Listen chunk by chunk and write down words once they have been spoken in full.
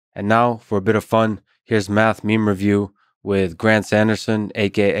And now, for a bit of fun, here's Math Meme Review with Grant Sanderson,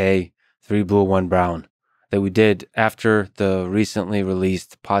 aka 3Blue1Brown, that we did after the recently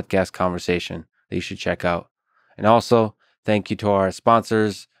released podcast conversation that you should check out. And also, thank you to our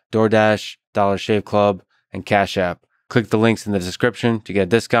sponsors, DoorDash, Dollar Shave Club, and Cash App. Click the links in the description to get a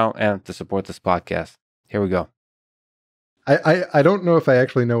discount and to support this podcast. Here we go. I don't know if I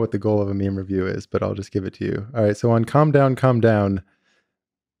actually know what the goal of a meme review is, but I'll just give it to you. All right, so on Calm Down,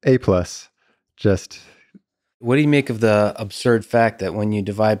 A+. Just... What do you make of the absurd fact that when you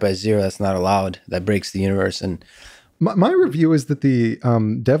divide by 0, that's not allowed? That breaks the universe. And my review is that the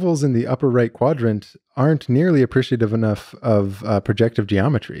devils in the upper right quadrant aren't nearly appreciative enough of projective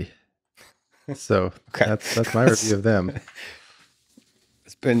geometry. So okay. That's my review of them.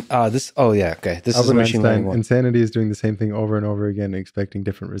 It's been this. Oh yeah, okay. This Albert is a machine learning one. Insanity is doing the same thing over and over again, expecting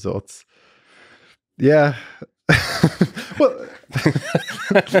different results. Yeah. Well,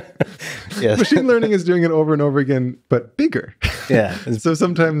 yes. Machine learning is doing it over and over again, but bigger. Yeah. So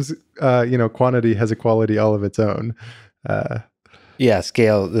sometimes, quantity has a quality all of its own. Yeah,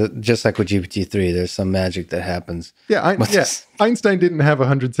 scale. Just like with GPT-3, there's some magic that happens. Yeah, Einstein didn't have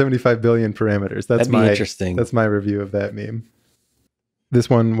 175 billion parameters. That'd be interesting. That's my review of that meme. This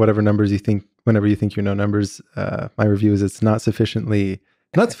one, whatever numbers you think, whenever you think you know numbers, my review is it's not sufficiently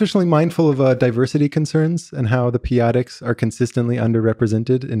mindful of diversity concerns and how the p-adics are consistently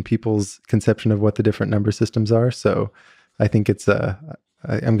underrepresented in people's conception of what the different number systems are. So I think it's, I'm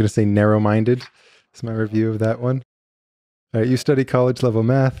going to say narrow-minded. That's my review of that one. All right, you study college level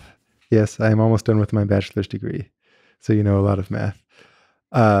math. Yes, I am almost done with my bachelor's degree. So you know a lot of math.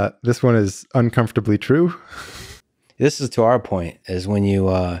 This one is uncomfortably true. This is to our point, is when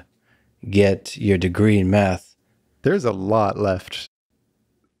you get your degree in math. There's a lot left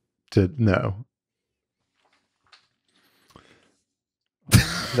to know.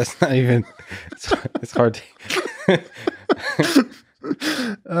 That's not even, it's hard to.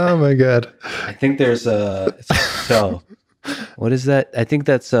 Oh my God. I think there's so what is that? I think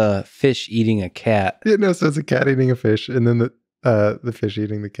that's a fish eating a cat. Yeah, no, so it's a cat eating a fish and then the fish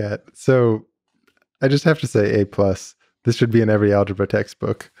eating the cat. So I just have to say A+. This should be in every algebra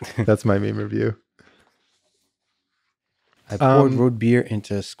textbook. That's my meme review. I poured root beer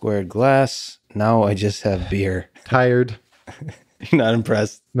into squared glass. Now I just have beer. Tired. Not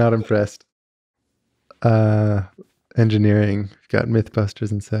impressed. Not impressed. Engineering. Got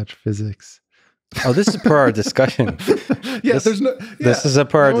Mythbusters and such. Physics. Oh, this is per our discussion. Yeah, this is a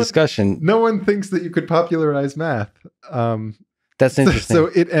per our discussion. No one thinks that you could popularize math. That's interesting. So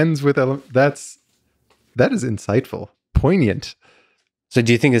it ends with that is insightful, poignant. So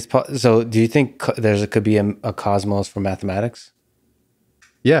do you think could be a cosmos for mathematics?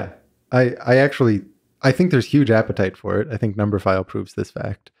 Yeah, I think there's huge appetite for it. I think Numberphile proves this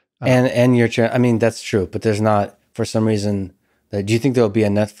fact. And I mean, that's true, but there's not, for some reason. Do you think there'll be a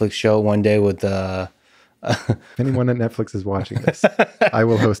Netflix show one day with if anyone at Netflix is watching this, I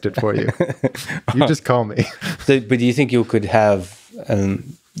will host it for you. You just call me. But do you think you could have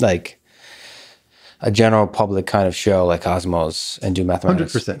like a general public kind of show like Cosmos and do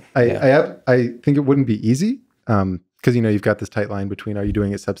mathematics? 100%. I think it wouldn't be easy because you've got this tight line between are you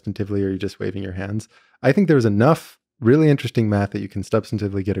doing it substantively or are you just waving your hands? I think there's enough really interesting math that you can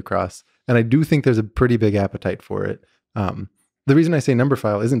substantively get across, and I do think there's a pretty big appetite for it. The reason I say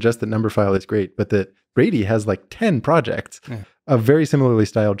Numberphile isn't just that Numberphile is great, but that Brady has like 10 projects of very similarly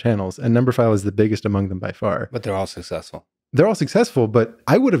styled channels, and Numberphile is the biggest among them by far. But they're all successful. They're all successful, but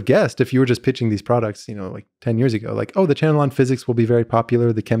I would have guessed if you were just pitching these products, like 10 years ago, like, oh, the channel on physics will be very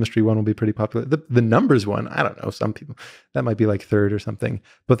popular. The chemistry one will be pretty popular. The numbers one, I don't know, some people, that might be like third or something.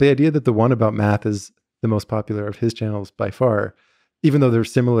 But the idea that the one about math is the most popular of his channels by far, even though they're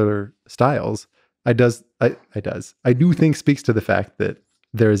similar styles, I do think speaks to the fact that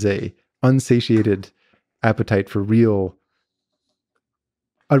there is a unsatiated appetite for a real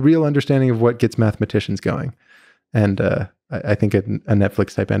understanding of what gets mathematicians going. And I think a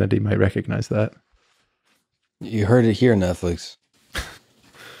Netflix type entity might recognize that. You heard it here, Netflix.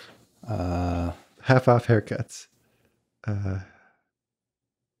 Half off haircuts.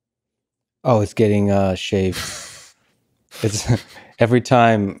 It's getting shaved. It's every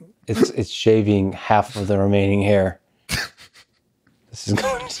time it's shaving half of the remaining hair. This is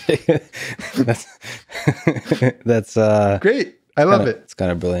going to that's great. I love it. It's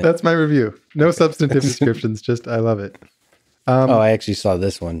kind of brilliant. That's my review. No substantive descriptions, just I love it. I actually saw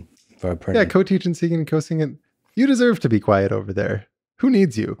this one for a print. Yeah, co-teach and secant and co-secant. You deserve to be quiet over there. Who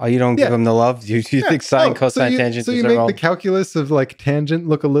needs you? Oh, you don't give them the love? You think sine, cosine, tangent? So you make the calculus of like tangent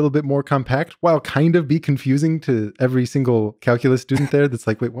look a little bit more compact while kind of be confusing to every single calculus student there that's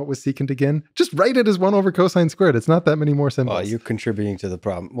like, wait, what was secant again? Just write it as 1 over cosine squared. It's not that many more symbols. Oh, you're contributing to the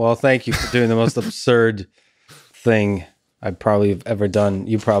problem. Well, thank you for doing the most absurd thing I probably have ever done.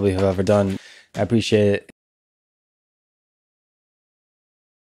 You probably have ever done. I appreciate it.